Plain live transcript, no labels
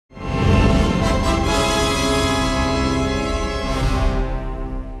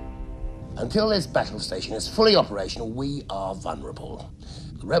Until this battle station is fully operational, we are vulnerable.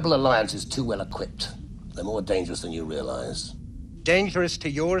 The Rebel Alliance is too well equipped. They're more dangerous than you realize. Dangerous to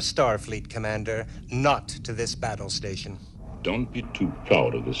your Starfleet, Commander, not to this battle station. Don't be too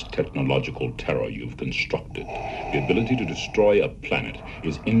proud of this technological terror you've constructed. The ability to destroy a planet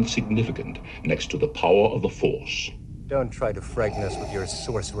is insignificant next to the power of the Force. Don't try to frighten us with your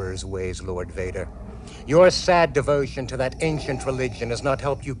sorcerer's ways, Lord Vader. Your sad devotion to that ancient religion has not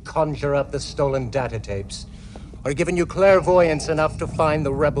helped you conjure up the stolen data tapes, or given you clairvoyance enough to find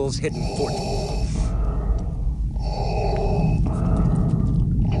the rebels' hidden fort.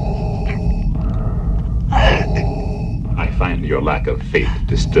 I find your lack of faith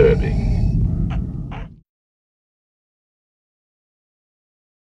disturbing.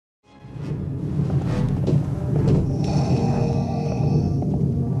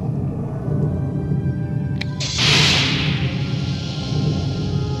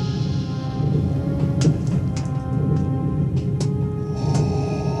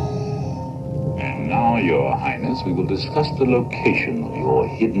 And now, Your Highness, we will discuss the location of your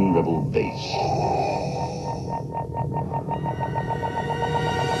hidden rebel base.